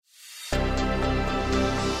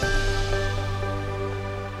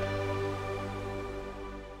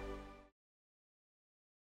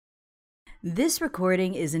This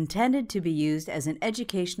recording is intended to be used as an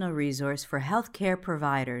educational resource for healthcare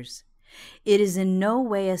providers. It is in no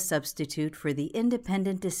way a substitute for the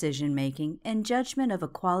independent decision-making and judgment of a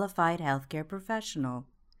qualified healthcare professional.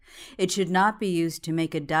 It should not be used to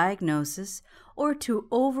make a diagnosis or to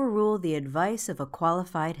overrule the advice of a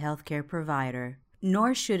qualified healthcare provider,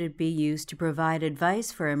 nor should it be used to provide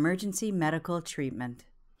advice for emergency medical treatment.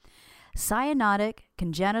 Cyanotic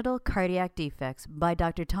Congenital Cardiac Defects by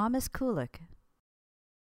Dr. Thomas Kulik.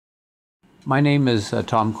 My name is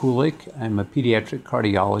Tom Kulik. I'm a pediatric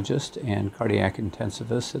cardiologist and cardiac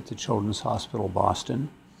intensivist at the Children's Hospital Boston.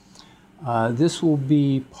 This will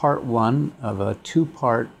be part one of a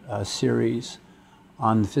two-part series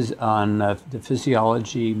on the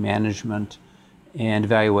physiology, management, and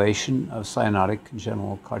evaluation of cyanotic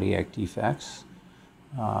congenital cardiac defects.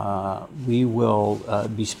 We will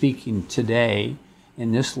be speaking today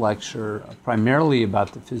in this lecture primarily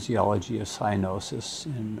about the physiology of cyanosis,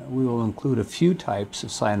 and we will include a few types of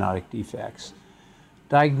cyanotic defects.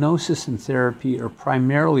 Diagnosis and therapy are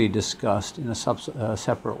primarily discussed in a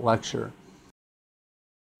separate lecture.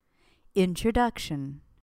 Introduction.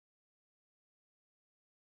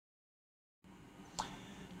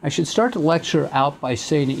 I should start the lecture out by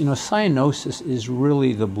saying that, cyanosis is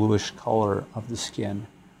really the bluish color of the skin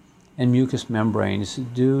and mucous membranes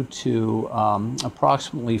due to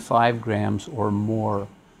approximately 5 grams or more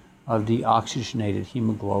of deoxygenated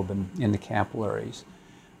hemoglobin in the capillaries.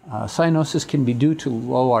 Cyanosis can be due to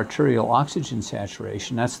low arterial oxygen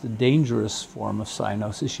saturation. That's the dangerous form of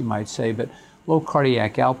cyanosis, you might say, but low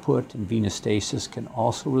cardiac output and venous stasis can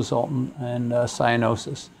also result in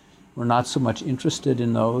cyanosis. We're not so much interested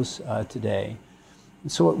in those today.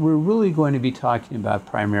 And so what we're really going to be talking about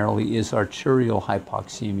primarily is arterial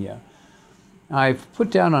hypoxemia. I've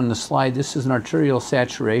put down on the slide, this is an arterial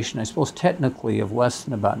saturation, I suppose technically of less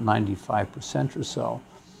than about 95% or so.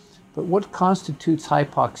 But what constitutes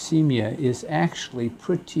hypoxemia is actually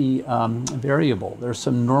pretty variable. There are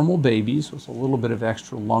some normal babies with a little bit of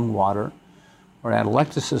extra lung water, or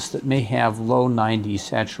atelectasis that may have low 90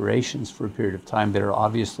 saturations for a period of time that are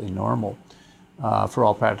obviously normal for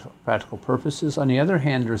all practical purposes. On the other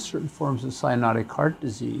hand, there are certain forms of cyanotic heart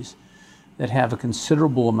disease that have a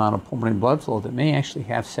considerable amount of pulmonary blood flow that may actually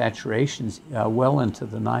have saturations well into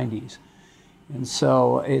the 90s. And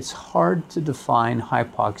so it's hard to define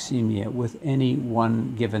hypoxemia with any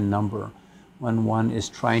one given number when one is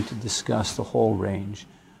trying to discuss the whole range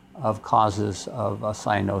of causes of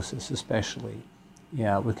cyanosis, especially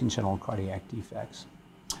with congenital cardiac defects.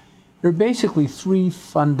 There are basically 3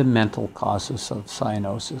 fundamental causes of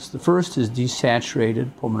cyanosis. The first is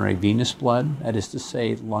desaturated pulmonary venous blood, that is to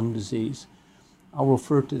say, lung disease. I'll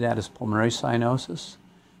refer to that as pulmonary cyanosis.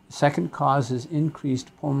 The second cause is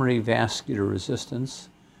increased pulmonary vascular resistance,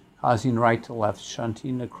 causing right to left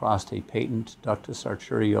shunting across a patent ductus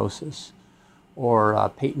arteriosus, or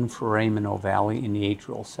patent foramen ovale in the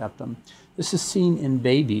atrial septum. This is seen in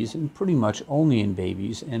babies, and pretty much only in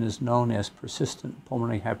babies, and is known as persistent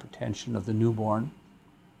pulmonary hypertension of the newborn.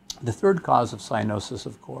 The third cause of cyanosis,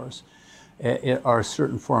 of course, are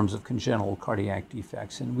certain forms of congenital cardiac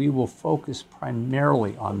defects, and we will focus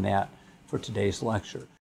primarily on that for today's lecture.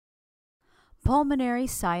 Pulmonary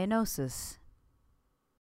cyanosis.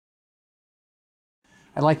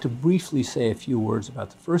 I'd like to briefly say a few words about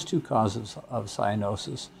the first 2 causes of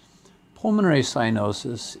cyanosis. Pulmonary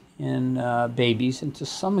cyanosis in babies, and to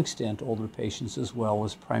some extent older patients as well,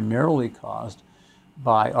 is primarily caused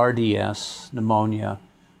by RDS, pneumonia,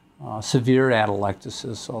 severe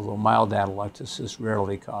atelectasis, although mild atelectasis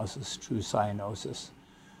rarely causes true cyanosis.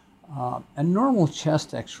 A normal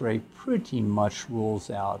chest x-ray pretty much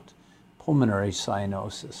rules out pulmonary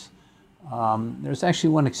cyanosis. There's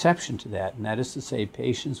actually one exception to that, and that is to say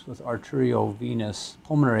patients with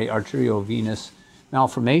pulmonary arteriovenous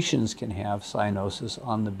malformations can have cyanosis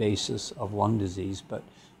on the basis of lung disease, but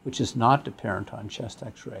which is not apparent on chest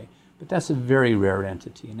x-ray. But that's a very rare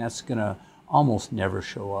entity, and that's going to almost never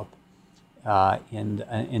show up in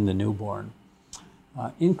the newborn.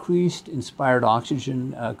 Increased inspired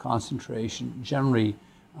oxygen concentration generally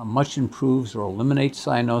much improves or eliminates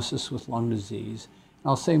cyanosis with lung disease.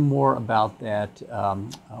 I'll say more about that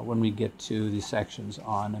when we get to the sections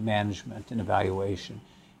on management and evaluation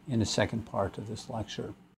in the second part of this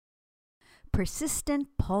lecture. Persistent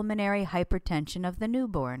pulmonary hypertension of the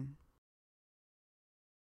newborn.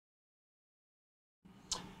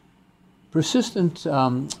 Persistent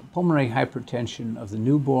pulmonary hypertension of the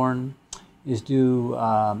newborn is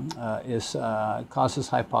causes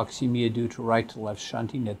hypoxemia due to right to left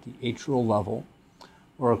shunting at the atrial level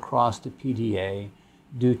or across the PDA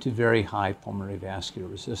due to very high pulmonary vascular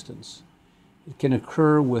resistance. It can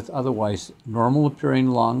occur with otherwise normal appearing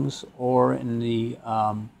lungs or in the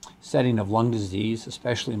setting of lung disease,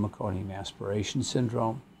 especially meconium aspiration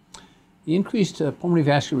syndrome. The increased pulmonary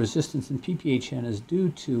vascular resistance in PPHN is due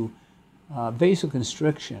to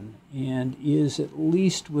vasoconstriction and is at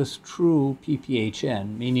least with true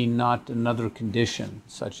PPHN, meaning not another condition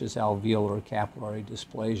such as alveolar or capillary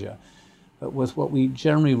dysplasia, but with what we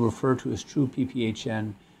generally refer to as true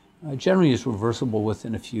PPHN, generally is reversible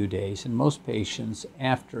within a few days. And most patients,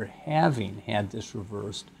 after having had this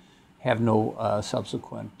reversed, have no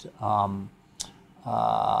subsequent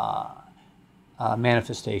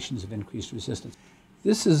manifestations of increased resistance.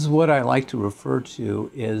 This is what I like to refer to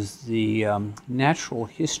as the natural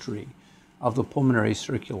history of the pulmonary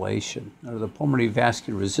circulation, or the pulmonary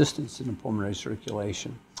vascular resistance in the pulmonary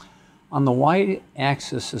circulation. On the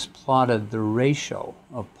y-axis is plotted the ratio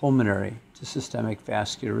of pulmonary to systemic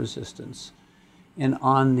vascular resistance, and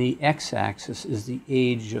on the x-axis is the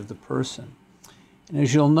age of the person. And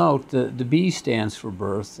as you'll note, the B stands for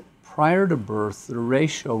birth. Prior to birth, the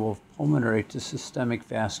ratio of pulmonary to systemic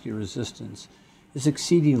vascular resistance is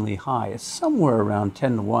exceedingly high. It's somewhere around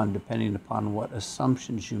 10 to 1, depending upon what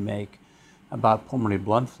assumptions you make about pulmonary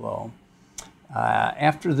blood flow.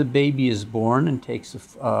 After the baby is born and takes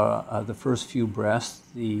the first few breaths,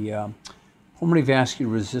 the pulmonary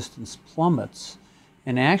vascular resistance plummets.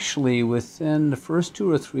 And actually, within the first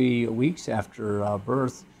 2 or 3 weeks after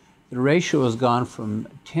birth, the ratio has gone from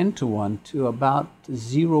 10 to 1 to about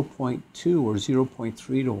 0.2 or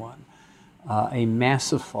 0.3 to 1. A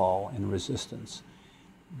massive fall in resistance.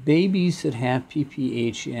 Babies that have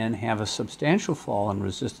PPHN have a substantial fall in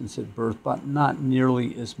resistance at birth, but not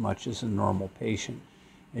nearly as much as a normal patient,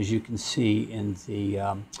 as you can see in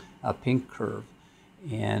the pink curve.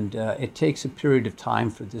 And it takes a period of time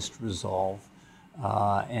for this to resolve,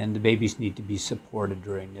 and the babies need to be supported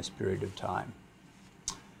during this period of time.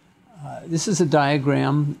 This is a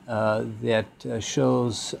diagram that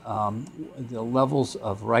shows the levels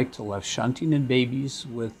of right to left shunting in babies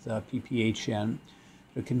with PPHN.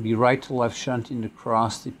 There can be right to left shunting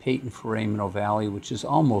across the patent foraminal valley, which is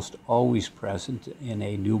almost always present in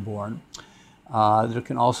a newborn. There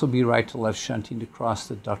can also be right to left shunting across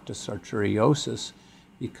the ductus arteriosus,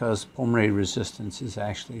 because pulmonary resistance is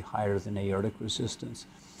actually higher than aortic resistance.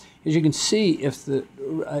 As you can see, if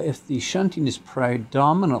the shunting is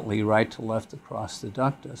predominantly right to left across the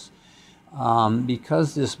ductus,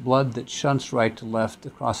 because this blood that shunts right to left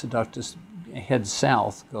across the ductus heads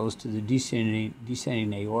south, goes to the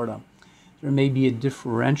descending aorta, there may be a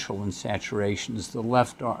differential in saturations, the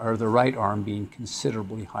left or the right arm being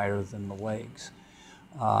considerably higher than the legs.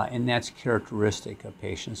 And that's characteristic of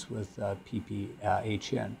patients with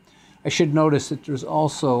PPHN. I should notice that there's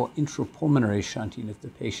also intrapulmonary shunting if the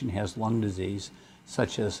patient has lung disease,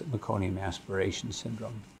 such as meconium aspiration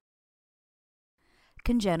syndrome.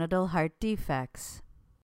 Congenital heart defects.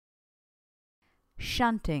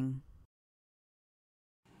 Shunting.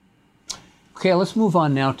 Okay, let's move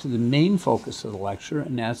on now to the main focus of the lecture,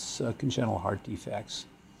 and that's congenital heart defects.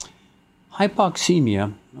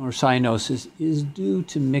 Hypoxemia, or cyanosis, is due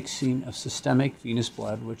to mixing of systemic venous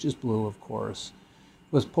blood, which is blue, of course,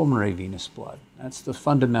 with pulmonary venous blood. That's the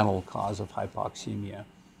fundamental cause of hypoxemia.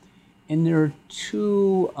 And there are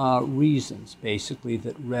two reasons, basically,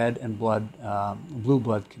 that red and blue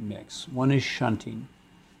blood can mix. One is shunting,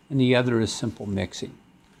 and the other is simple mixing.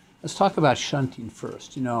 Let's talk about shunting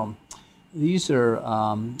first. You know, these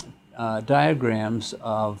are diagrams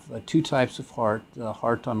of two types of heart. The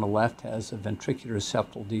heart on the left has a ventricular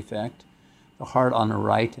septal defect. The heart on the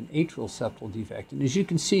right, an atrial septal defect. And as you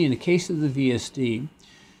can see, in the case of the VSD,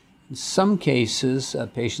 in some cases,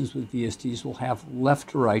 patients with VSDs will have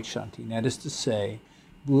left to right shunting. That is to say,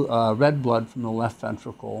 red blood from the left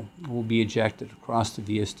ventricle will be ejected across the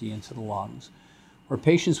VSD into the lungs. Or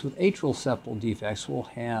patients with atrial septal defects will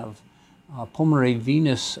have pulmonary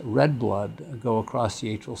venous red blood go across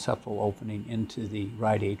the atrial septal opening into the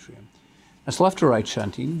right atrium. That's left to right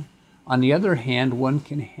shunting. On the other hand, one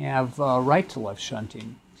can have right to left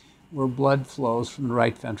shunting, where blood flows from the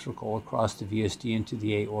right ventricle across the VSD into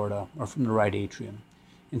the aorta, or from the right atrium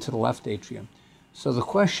into the left atrium. So the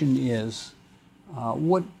question is,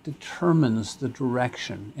 what determines the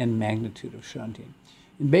direction and magnitude of shunting?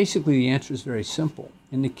 And basically the answer is very simple.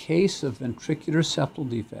 In the case of ventricular septal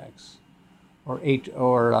defects, or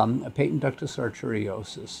patent ductus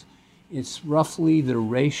arteriosus, it's roughly the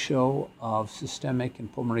ratio of systemic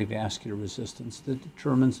and pulmonary vascular resistance that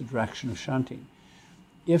determines the direction of shunting.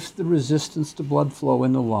 If the resistance to blood flow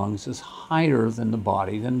in the lungs is higher than the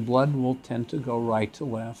body, then blood will tend to go right to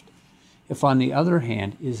left. If, on the other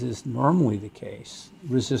hand, as is normally the case,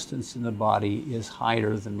 resistance in the body is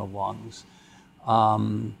higher than the lungs,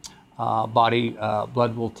 blood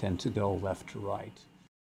will tend to go left to right.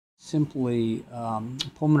 Simply,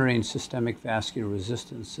 pulmonary and systemic vascular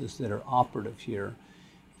resistances that are operative here.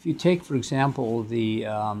 If you take, for example, the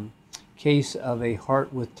case of a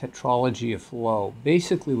heart with tetralogy of flow,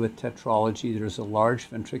 basically with tetralogy, there's a large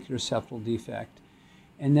ventricular septal defect,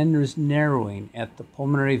 and then there's narrowing at the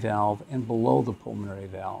pulmonary valve and below the pulmonary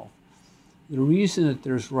valve. The reason that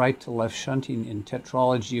there's right to left shunting in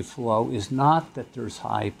tetralogy of flow is not that there's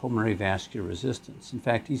high pulmonary vascular resistance. In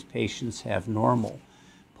fact, these patients have normal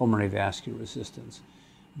pulmonary vascular resistance,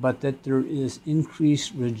 but that there is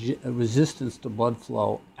increased resistance to blood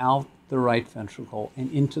flow out the right ventricle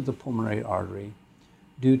and into the pulmonary artery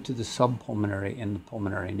due to the subpulmonary and the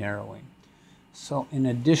pulmonary narrowing. So an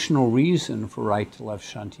additional reason for right to left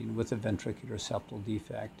shunting with a ventricular septal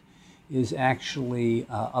defect is actually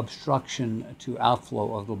obstruction to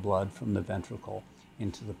outflow of the blood from the ventricle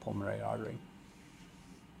into the pulmonary artery.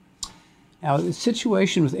 Now, the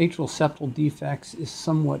situation with atrial septal defects is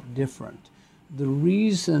somewhat different. The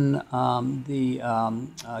reason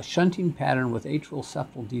the shunting pattern with atrial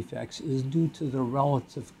septal defects is due to the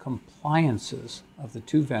relative compliances of the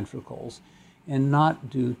two ventricles and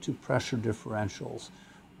not due to pressure differentials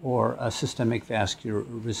or systemic vascular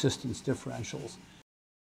resistance differentials.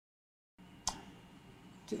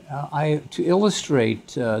 To illustrate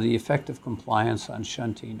the effect of compliance on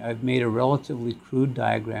shunting, I've made a relatively crude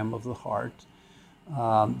diagram of the heart.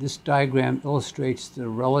 This diagram illustrates the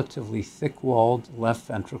relatively thick-walled left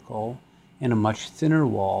ventricle and a much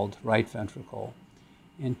thinner-walled right ventricle,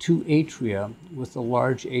 and two atria with a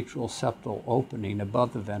large atrial septal opening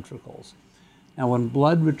above the ventricles. Now, when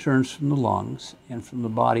blood returns from the lungs and from the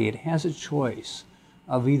body, it has a choice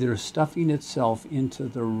of either stuffing itself into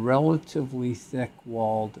the relatively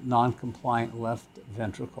thick-walled, non-compliant left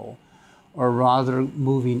ventricle, or rather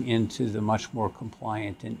moving into the much more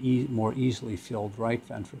compliant and more easily filled right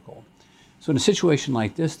ventricle. So in a situation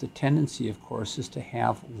like this, the tendency, of course, is to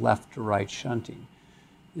have left to right shunting.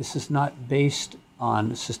 This is not based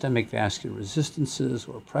on systemic vascular resistances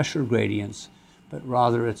or pressure gradients, but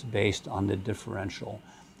rather it's based on the differential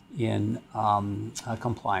in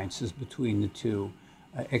compliances between the two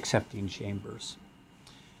accepting chambers.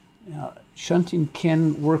 Now, shunting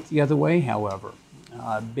can work the other way, however.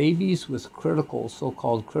 Babies with critical,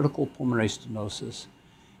 so-called critical pulmonary stenosis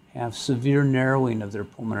have severe narrowing of their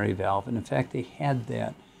pulmonary valve, and in fact they had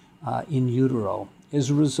that in utero. As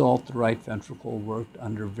a result, the right ventricle worked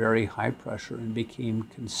under very high pressure and became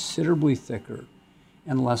considerably thicker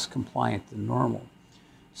and less compliant than normal.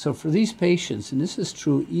 So for these patients, and this is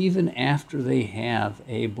true even after they have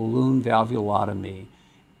a balloon valvulotomy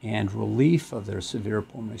and relief of their severe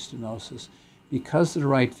pulmonary stenosis, because the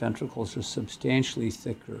right ventricles are substantially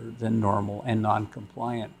thicker than normal and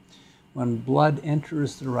non-compliant, when blood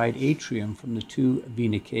enters the right atrium from the two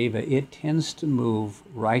vena cava, it tends to move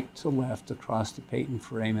right to left across the patent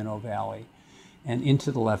foramen ovale and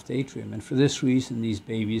into the left atrium. And for this reason, these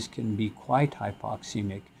babies can be quite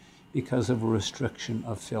hypoxemic because of a restriction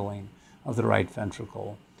of filling of the right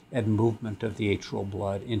ventricle and movement of the atrial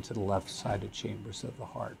blood into the left-sided chambers of the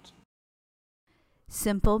heart.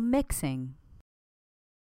 Simple mixing.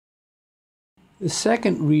 The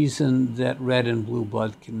second reason that red and blue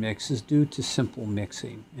blood can mix is due to simple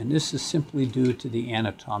mixing, and this is simply due to the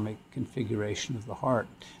anatomic configuration of the heart.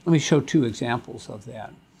 Let me show two examples of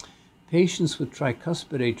that. Patients with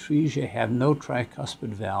tricuspid atresia have no tricuspid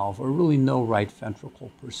valve, or really no right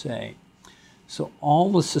ventricle per se. So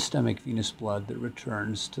all the systemic venous blood that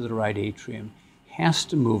returns to the right atrium has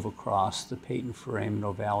to move across the patent foramen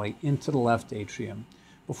ovale into the left atrium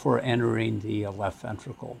before entering the left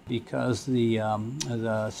ventricle, because the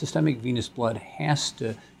systemic venous blood has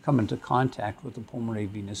to come into contact with the pulmonary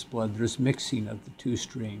venous blood. There's mixing of the two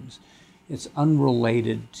streams. It's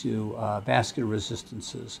unrelated to vascular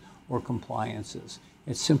resistances or compliances.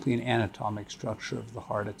 It's simply an anatomic structure of the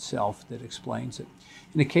heart itself that explains it.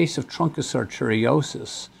 In the case of truncus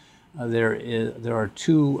arteriosus, there are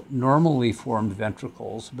two normally formed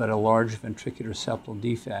ventricles, but a large ventricular septal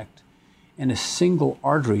defect, and a single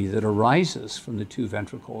artery that arises from the two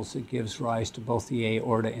ventricles that gives rise to both the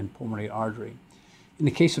aorta and pulmonary artery. In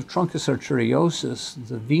the case of truncus arteriosus,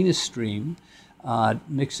 the venous stream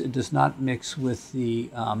does not mix with the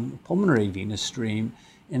pulmonary venous stream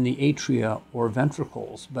in the atria or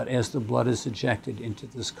ventricles, but as the blood is ejected into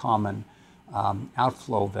this common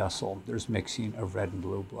outflow vessel, there's mixing of red and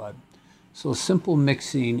blue blood. So simple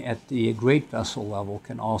mixing at the great vessel level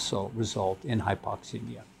can also result in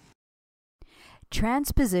hypoxemia.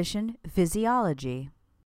 Transposition physiology.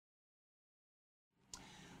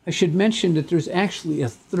 I should mention that there's actually a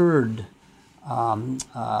third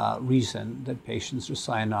reason that patients are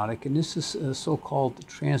cyanotic, and this is so-called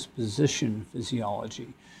transposition physiology.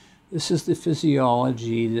 This is the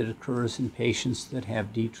physiology that occurs in patients that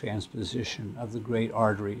have detransposition of the great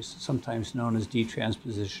arteries, sometimes known as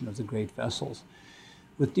detransposition of the great vessels.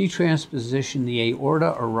 With detransposition, the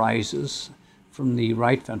aorta arises from the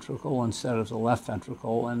right ventricle instead of the left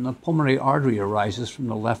ventricle, and the pulmonary artery arises from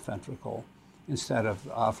the left ventricle instead of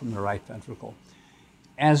from the right ventricle.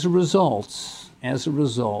 As a result,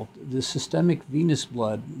 the systemic venous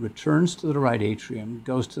blood returns to the right atrium,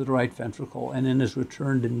 goes to the right ventricle, and then is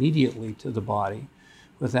returned immediately to the body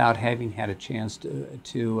without having had a chance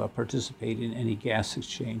to participate in any gas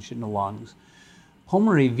exchange in the lungs.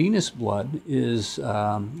 Pulmonary venous blood is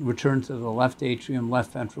returned to the left atrium,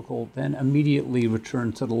 left ventricle, then immediately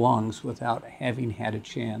returned to the lungs without having had a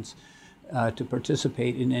chance to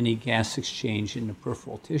participate in any gas exchange in the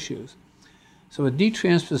peripheral tissues. So a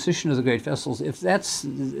detransposition of the great vessels, if that's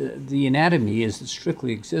the anatomy as it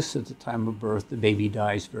strictly exists at the time of birth, the baby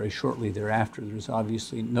dies very shortly thereafter. There's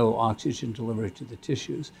obviously no oxygen delivery to the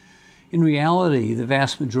tissues. In reality, the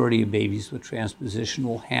vast majority of babies with transposition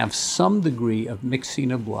will have some degree of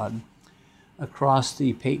mixing of blood across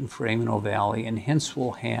the patent foramen ovale, and hence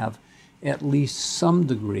will have at least some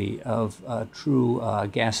degree of true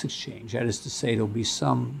gas exchange. That is to say, there'll be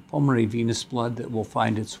some pulmonary venous blood that will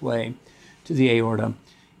find its way to the aorta,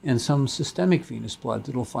 and some systemic venous blood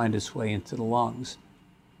that will find its way into the lungs.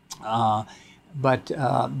 But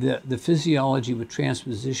the physiology with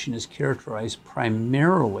transposition is characterized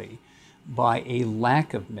primarily by a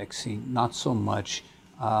lack of mixing, not so much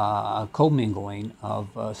commingling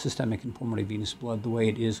of systemic and pulmonary venous blood the way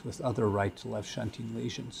it is with other right to left shunting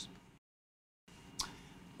lesions.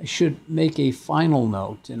 I should make a final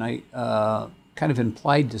note, and I kind of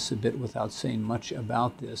implied this a bit without saying much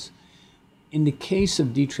about this. In the case of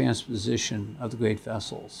detransposition of the great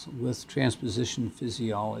vessels with transposition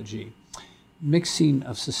physiology, mixing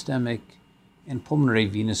of systemic and pulmonary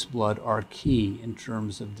venous blood are key in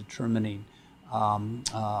terms of determining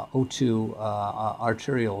O2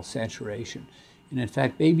 arterial saturation. And in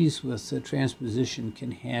fact, babies with transposition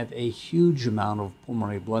can have a huge amount of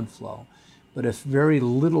pulmonary blood flow, but if very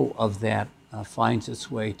little of that finds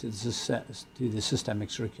its way to the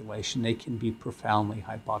systemic circulation, they can be profoundly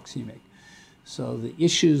hypoxemic. So the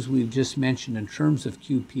issues we've just mentioned in terms of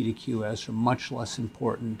QP to QS are much less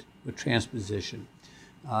important with transposition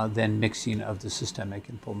than mixing of the systemic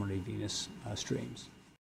and pulmonary venous streams.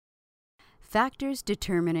 Factors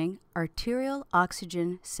determining arterial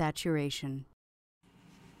oxygen saturation.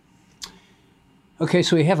 Okay,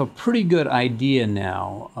 so we have a pretty good idea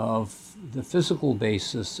now of the physical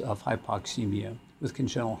basis of hypoxemia with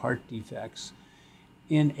congenital heart defects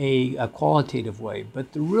in a qualitative way.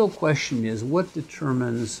 But the real question is, what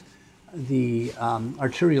determines the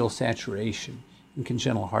arterial saturation in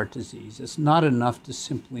congenital heart disease? It's not enough to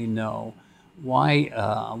simply know why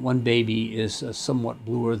one baby is somewhat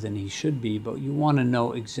bluer than he should be, but you want to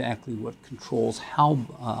know exactly what controls how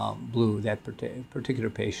blue that particular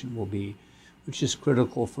patient will be, which is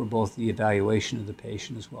critical for both the evaluation of the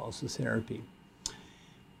patient as well as the therapy.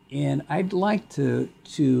 And I'd like to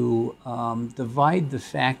divide the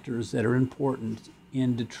factors that are important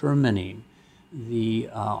in determining the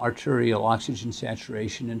arterial oxygen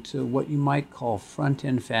saturation into what you might call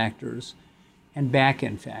front-end factors and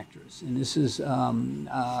back-end factors. And this is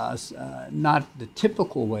not the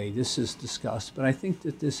typical way this is discussed, but I think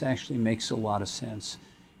that this actually makes a lot of sense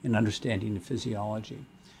in understanding the physiology.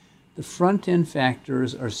 The front-end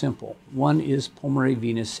factors are simple. One is pulmonary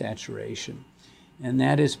venous saturation. And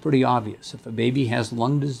that is pretty obvious. If a baby has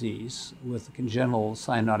lung disease with a congenital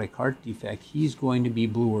cyanotic heart defect, he's going to be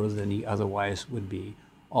bluer than he otherwise would be,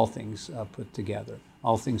 all things put together,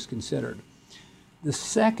 all things considered. The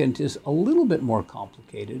second is a little bit more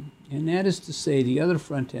complicated, and that is to say the other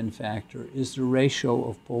front-end factor is the ratio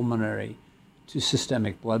of pulmonary to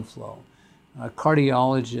systemic blood flow.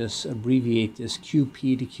 Cardiologists abbreviate this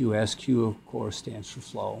QP to QS. Q, of course, stands for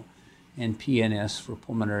flow, and PNS for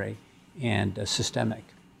pulmonary and systemic.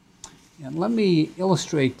 And let me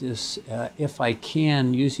illustrate this, if I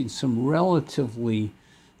can, using some relatively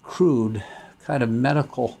crude kind of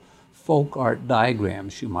medical folk art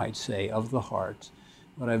diagrams, you might say, of the heart.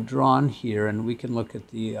 What I've drawn here, and we can look at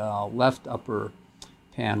the left upper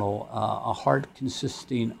panel, a heart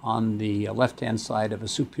consisting on the left-hand side of a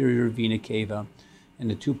superior vena cava and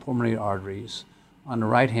the two pulmonary arteries. On the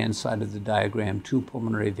right-hand side of the diagram, two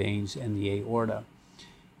pulmonary veins and the aorta.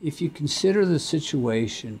 If you consider the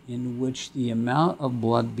situation in which the amount of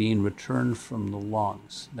blood being returned from the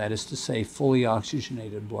lungs, that is to say fully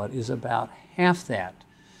oxygenated blood, is about half that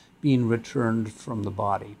being returned from the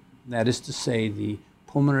body, that is to say the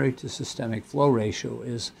pulmonary to systemic flow ratio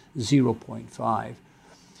is 0.5,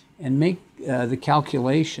 and make the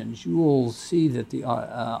calculations, you will see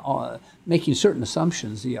that making certain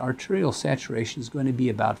assumptions, the arterial saturation is going to be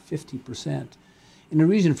about 50%. And the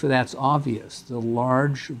reason for that's obvious. The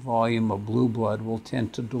large volume of blue blood will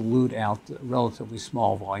tend to dilute out the relatively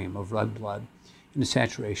small volume of red blood, and the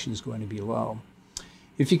saturation is going to be low.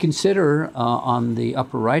 If you consider on the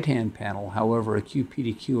upper right-hand panel, however, a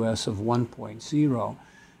QP-to-QS of 1.0,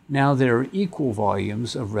 now there are equal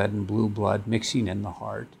volumes of red and blue blood mixing in the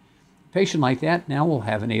heart. A patient like that now will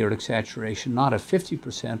have an aortic saturation not of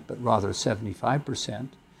 50%, but rather 75%.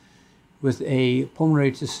 With a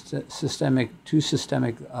pulmonary to systemic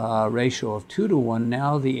ratio of 2:1,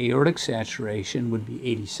 now the aortic saturation would be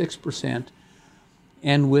 86%,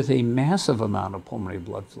 and with a massive amount of pulmonary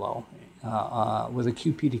blood flow, with a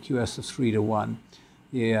QP-to-QS of 3:1,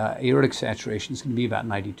 the aortic saturation is going to be about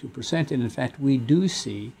 92%. And in fact, we do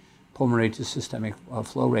see pulmonary to systemic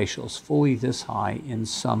flow ratios fully this high in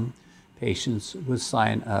some patients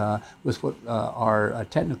with what are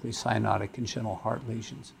technically cyanotic congenital heart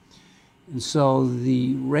lesions. And so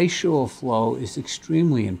the ratio of flow is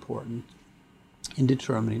extremely important in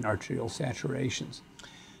determining arterial saturations.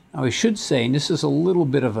 Now I should say, and this is a little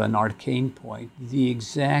bit of an arcane point, the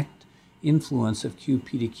exact influence of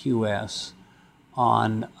QP-to-QS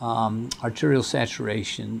on arterial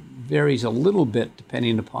saturation varies a little bit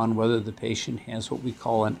depending upon whether the patient has what we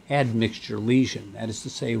call an admixture lesion, that is to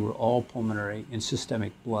say where all pulmonary and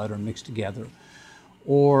systemic blood are mixed together,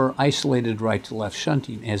 or isolated right to left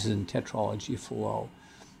shunting, as in tetralogy of Fallot.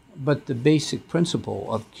 But the basic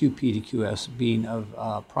principle of QP-to-QS being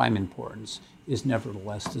of prime importance is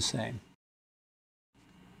nevertheless the same.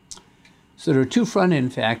 So there are two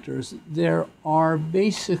front-end factors. There are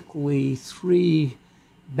basically three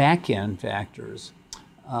back-end factors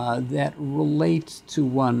that relate to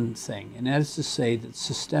one thing, and that is to say that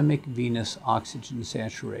systemic venous oxygen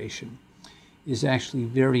saturation is actually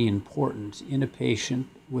very important in a patient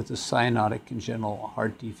with a cyanotic congenital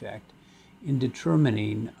heart defect in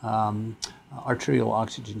determining arterial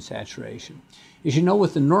oxygen saturation. As you know,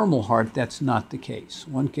 with the normal heart, that's not the case.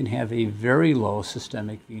 One can have a very low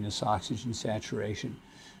systemic venous oxygen saturation,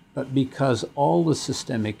 but because all the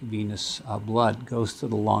systemic venous blood goes to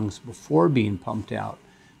the lungs before being pumped out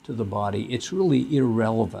to the body, it's really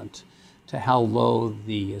irrelevant to how low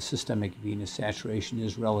the systemic venous saturation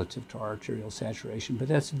is relative to arterial saturation. But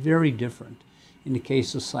that's very different in the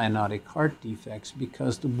case of cyanotic heart defects,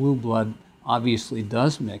 because the blue blood obviously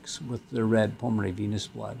does mix with the red pulmonary venous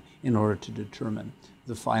blood in order to determine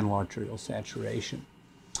the final arterial saturation.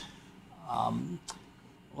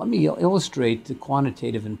 Let me illustrate the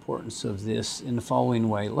quantitative importance of this in the following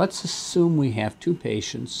way. Let's assume we have two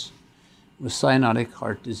patients with cyanotic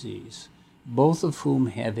heart disease, both of whom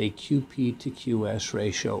have a QP-to-QS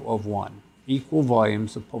ratio of 1, equal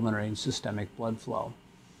volumes of pulmonary and systemic blood flow.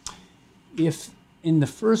 If in the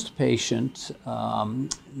first patient,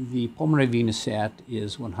 the pulmonary venous sat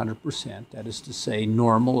is 100%, that is to say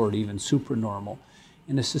normal or even supranormal,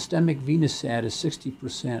 and the systemic venous sat is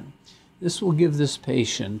 60%, this will give this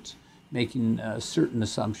patient, making certain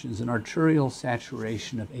assumptions, an arterial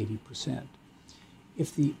saturation of 80%.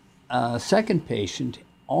 If the second patient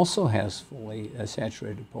also has fully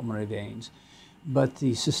saturated pulmonary veins, but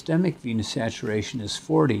the systemic venous saturation is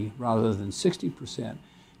 40 rather than 60%,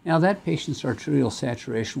 now that patient's arterial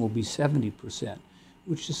saturation will be 70%,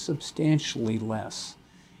 which is substantially less.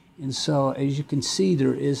 And so, as you can see,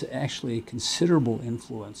 there is actually a considerable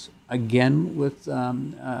influence, again with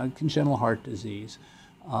congenital heart disease,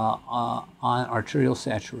 on arterial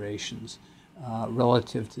saturations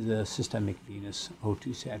relative to the systemic venous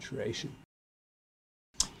O2 saturation.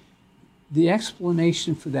 The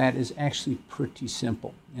explanation for that is actually pretty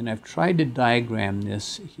simple, and I've tried to diagram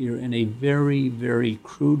this here in a very, very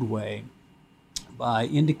crude way by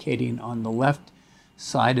indicating on the left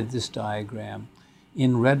side of this diagram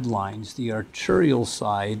in red lines the arterial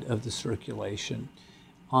side of the circulation,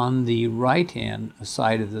 on the right-hand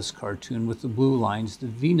side of this cartoon with the blue lines the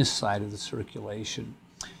venous side of the circulation,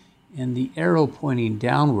 and the arrow pointing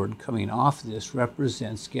downward coming off this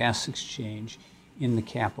represents gas exchange in the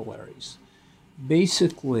capillaries.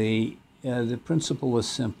 Basically, the principle is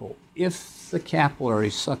simple. If the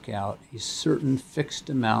capillaries suck out a certain fixed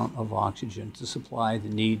amount of oxygen to supply the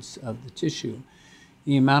needs of the tissue,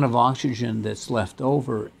 the amount of oxygen that's left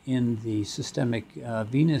over in the systemic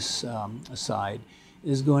venous side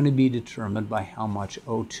is going to be determined by how much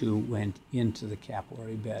O2 went into the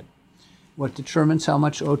capillary bed. What determines how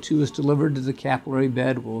much O2 is delivered to the capillary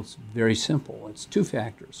bed? Well, it's very simple. It's two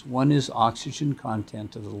factors. One is oxygen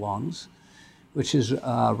content of the lungs, which is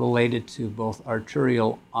related to both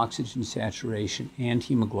arterial oxygen saturation and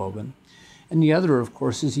hemoglobin. And the other, of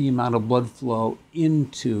course, is the amount of blood flow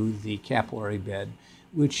into the capillary bed,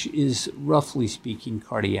 which is, roughly speaking,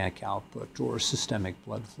 cardiac output or systemic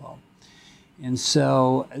blood flow. And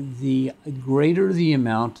so the greater the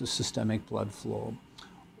amount of systemic blood flow,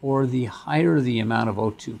 or the higher the amount of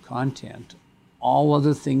O2 content, all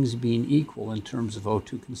other things being equal in terms of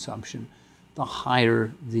O2 consumption, the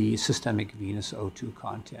higher the systemic venous O2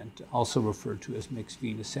 content, also referred to as mixed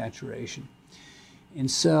venous saturation. And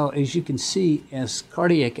so, as you can see, as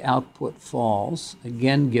cardiac output falls,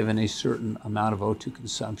 again given a certain amount of O2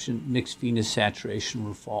 consumption, mixed venous saturation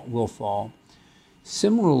will fall.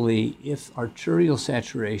 Similarly, if arterial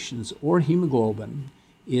saturations or hemoglobin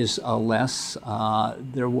is less,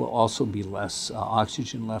 there will also be less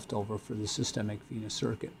oxygen left over for the systemic venous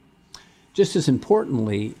circuit. Just as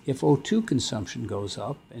importantly, if O2 consumption goes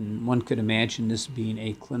up, and one could imagine this being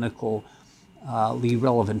a clinically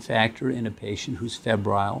relevant factor in a patient who's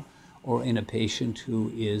febrile or in a patient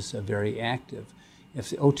who is very active,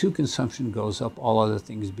 if the O2 consumption goes up, all other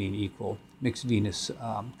things being equal, mixed venous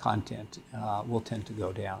content will tend to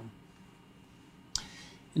go down.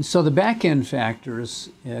 And so the back-end factors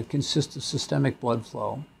consist of systemic blood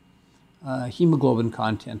flow, hemoglobin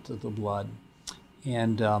content of the blood,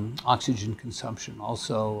 and oxygen consumption,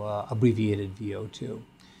 also abbreviated VO2.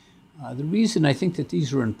 The reason I think that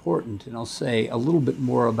these are important, and I'll say a little bit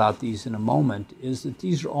more about these in a moment, is that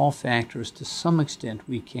these are all factors to some extent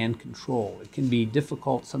we can control. It can be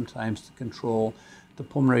difficult sometimes to control the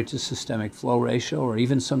pulmonary to systemic flow ratio, or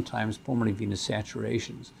even sometimes pulmonary venous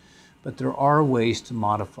saturations. But there are ways to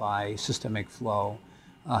modify systemic flow,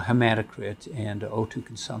 hematocrit, and O2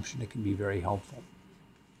 consumption that can be very helpful.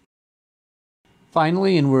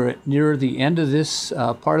 Finally, and we're near the end of this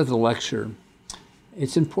part of the lecture,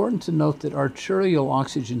 it's important to note that arterial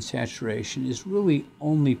oxygen saturation is really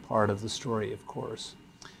only part of the story, of course.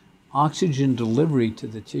 Oxygen delivery to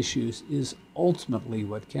the tissues is ultimately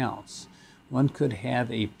what counts. One could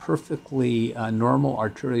have a perfectly normal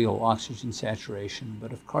arterial oxygen saturation,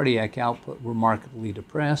 but if cardiac output were markedly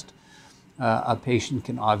depressed, a patient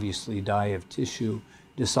can obviously die of tissue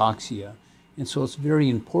dysoxia. And so it's very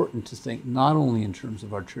important to think not only in terms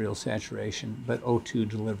of arterial saturation, but O2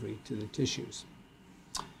 delivery to the tissues.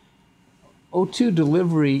 O2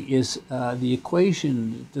 delivery is the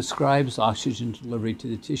equation that describes oxygen delivery to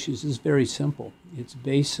the tissues is very simple. It's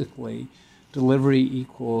basically delivery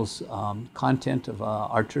equals content of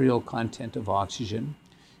arterial content of oxygen,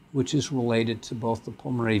 which is related to both the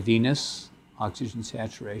pulmonary venous oxygen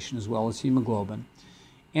saturation as well as hemoglobin,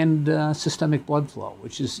 and systemic blood flow,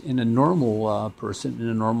 which is in a normal person, in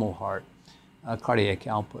a normal heart, cardiac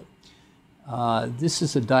output. This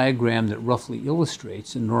is a diagram that roughly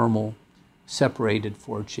illustrates a normal separated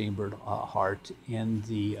four-chambered heart and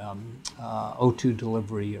the O2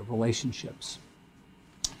 delivery relationships.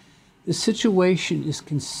 The situation is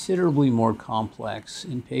considerably more complex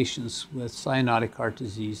in patients with cyanotic heart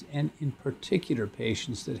disease, and in particular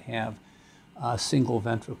patients that have single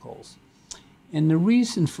ventricles. And the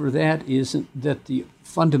reason for that isn't that the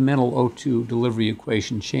fundamental O2 delivery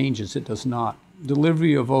equation changes. It does not.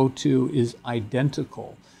 Delivery of O2 is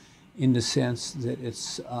identical in the sense that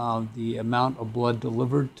it's the amount of blood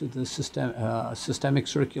delivered to the systemic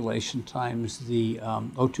circulation times the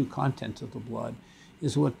O2 content of the blood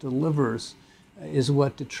is what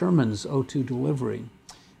determines O2 delivery.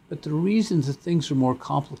 But the reason that things are more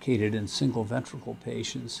complicated in single ventricle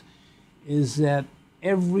patients is that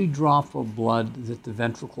every drop of blood that the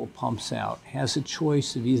ventricle pumps out has a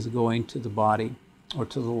choice of either going to the body or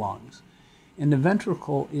to the lungs. And the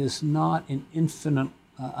ventricle is not a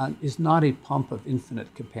pump of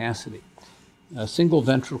infinite capacity. A single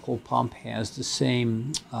ventricle pump has the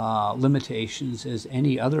same limitations as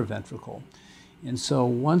any other ventricle. And so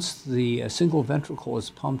once the single ventricle is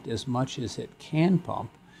pumped as much as it can pump,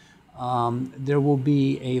 there will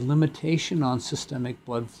be a limitation on systemic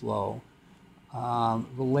blood flow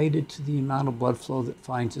related to the amount of blood flow that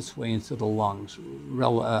finds its way into the lungs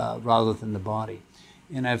rather than the body.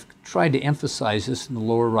 And I've tried to emphasize this in the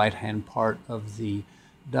lower right-hand part of the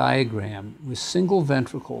diagram. With single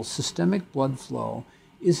ventricles, systemic blood flow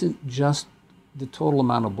isn't just the total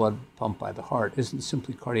amount of blood pumped by the heart, isn't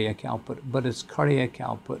simply cardiac output, but it's cardiac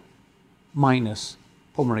output minus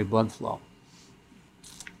pulmonary blood flow.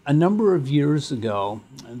 A number of years ago,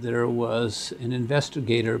 there was an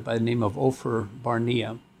investigator by the name of Ofer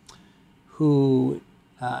Barnea who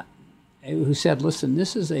said, listen,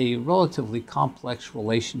 this is a relatively complex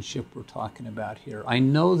relationship we're talking about here. I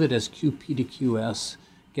know that as QP to QS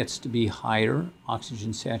gets to be higher,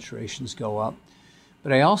 oxygen saturations go up.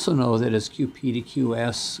 But I also know that as QP to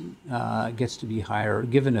QS gets to be higher,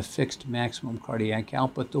 given a fixed maximum cardiac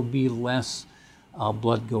output, there'll be less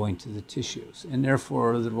blood going to the tissues. And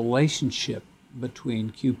therefore, the relationship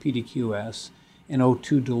between QP to QS and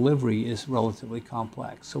O2 delivery is relatively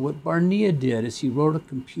complex. So what Barnea did is he wrote a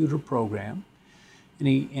computer program,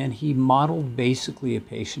 and he modeled basically a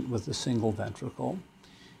patient with a single ventricle.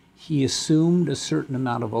 He assumed a certain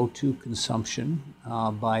amount of O2 consumption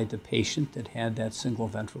by the patient that had that single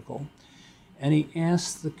ventricle, and he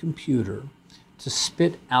asked the computer to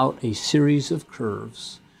spit out a series of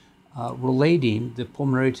curves relating the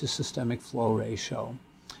pulmonary to systemic flow ratio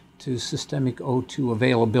to systemic O2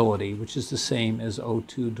 availability, which is the same as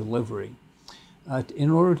O2 delivery,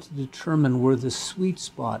 in order to determine where the sweet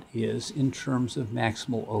spot is in terms of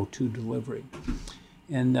maximal O2 delivery.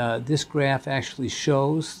 And this graph actually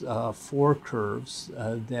shows 4 curves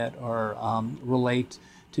that are relate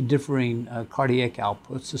to differing cardiac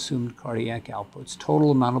outputs, assumed cardiac outputs,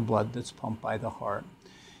 total amount of blood that's pumped by the heart,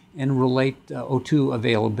 and relate O2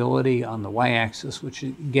 availability on the y-axis, which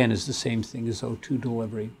again is the same thing as O2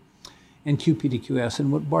 delivery, and QP to QS.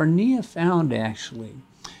 And what Barnea found actually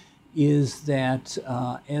is that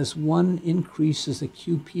as one increases the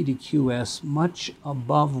QP to QS much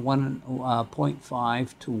above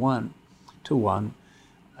 1.5 to 1,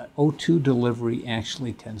 O2 delivery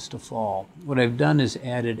actually tends to fall. What I've done is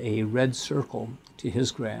added a red circle to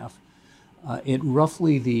his graph. It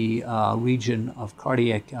roughly the region of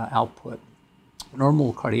cardiac output,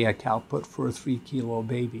 normal cardiac output for a 3-kilo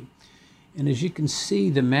baby. And as you can see,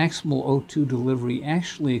 the maximal O2 delivery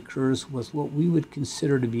actually occurs with what we would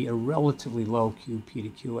consider to be a relatively low QP to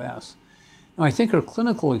QS. Now, I think our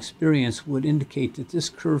clinical experience would indicate that this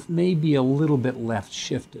curve may be a little bit left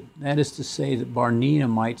shifted. That is to say that Barnea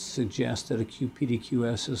might suggest that a QP to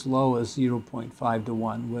QS as low as 0.5 to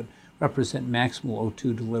 1 would represent maximal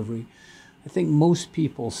O2 delivery. I think most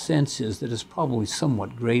people's sense is that it's probably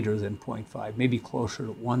somewhat greater than 0.5, maybe closer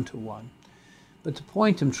to 1 to 1. But the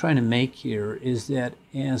point I'm trying to make here is that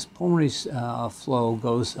as pulmonary flow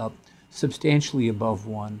goes up substantially above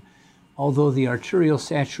 1, although the arterial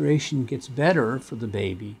saturation gets better for the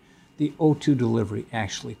baby, the O2 delivery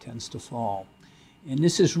actually tends to fall. And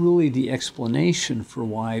this is really the explanation for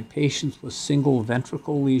why patients with single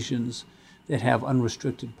ventricle lesions that have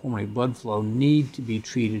unrestricted pulmonary blood flow need to be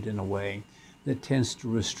treated in a way that tends to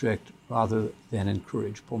restrict rather than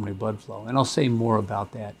encourage pulmonary blood flow. And I'll say more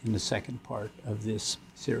about that in the second part of this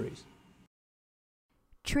series.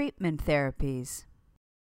 Treatment therapies.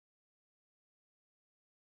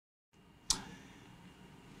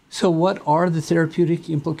 So what are the therapeutic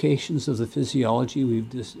implications of the physiology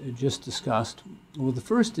we've just discussed? Well, the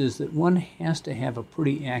first is that one has to have a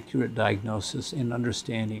pretty accurate diagnosis and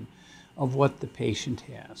understanding of what the patient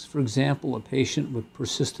has. For example, a patient with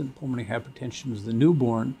persistent pulmonary hypertension as the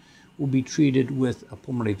newborn will be treated with a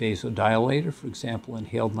pulmonary vasodilator, for example,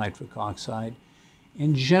 inhaled nitric oxide,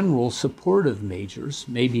 and general supportive measures,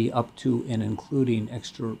 maybe up to and including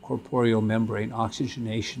extracorporeal membrane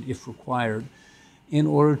oxygenation if required, in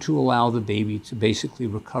order to allow the baby to basically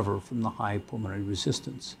recover from the high pulmonary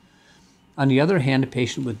resistance. On the other hand, a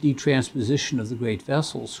patient with detransposition of the great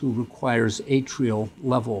vessels who requires atrial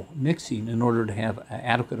level mixing in order to have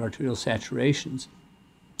adequate arterial saturations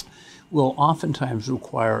will oftentimes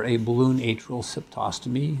require a balloon atrial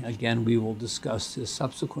septostomy. Again, we will discuss this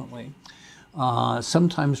subsequently.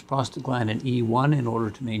 Sometimes prostaglandin E1 in order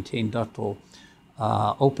to maintain ductal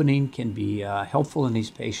opening can be helpful in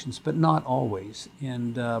these patients, but not always.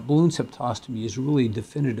 And balloon septostomy is really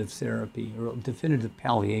definitive therapy or definitive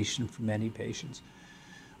palliation for many patients.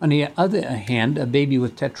 On the other hand, a baby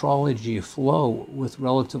with tetralogy flow, with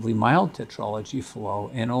relatively mild tetralogy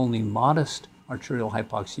flow and only modest arterial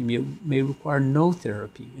hypoxemia, may require no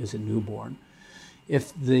therapy as a newborn.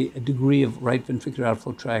 If the degree of right ventricular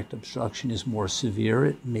outflow tract obstruction is more severe,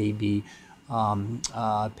 it may be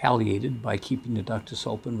palliated by keeping the ductus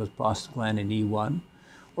open with prostaglandin E1.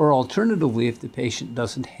 Or alternatively, if the patient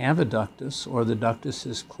doesn't have a ductus or the ductus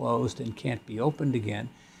is closed and can't be opened again,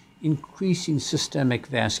 increasing systemic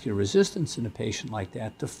vascular resistance in a patient like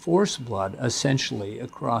that to force blood essentially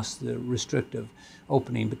across the restrictive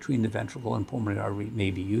opening between the ventricle and pulmonary artery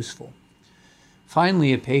may be useful.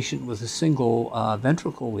 Finally, a patient with a single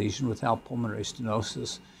ventricle lesion without pulmonary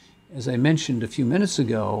stenosis As I mentioned a few minutes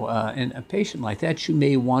ago, in a patient like that, you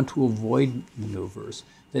may want to avoid maneuvers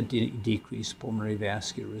that decrease pulmonary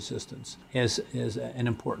vascular resistance as an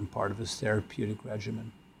important part of his therapeutic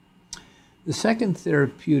regimen. The second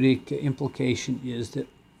therapeutic implication is that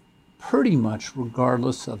pretty much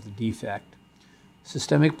regardless of the defect,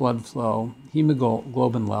 systemic blood flow,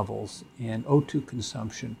 hemoglobin levels, and O2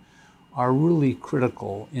 consumption are really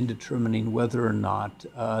critical in determining whether or not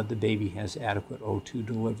the baby has adequate O2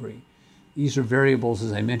 delivery. These are variables,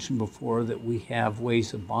 as I mentioned before, that we have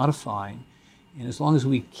ways of modifying. And as long as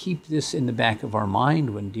we keep this in the back of our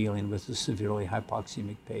mind when dealing with a severely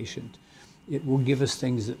hypoxemic patient, it will give us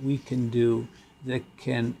things that we can do that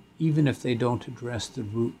can, even if they don't address the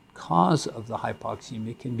root cause of the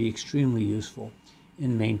hypoxemia, can be extremely useful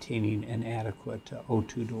in maintaining an adequate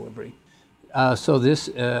O2 delivery. So this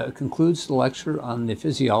concludes the lecture on the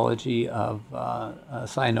physiology of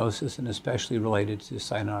cyanosis, and especially related to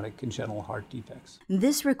cyanotic congenital heart defects.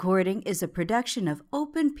 This recording is a production of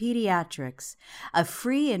Open Pediatrics, a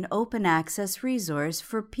free and open access resource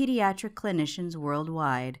for pediatric clinicians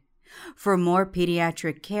worldwide. For more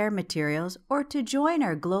pediatric care materials or to join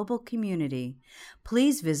our global community,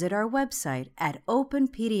 please visit our website at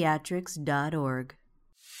openpediatrics.org.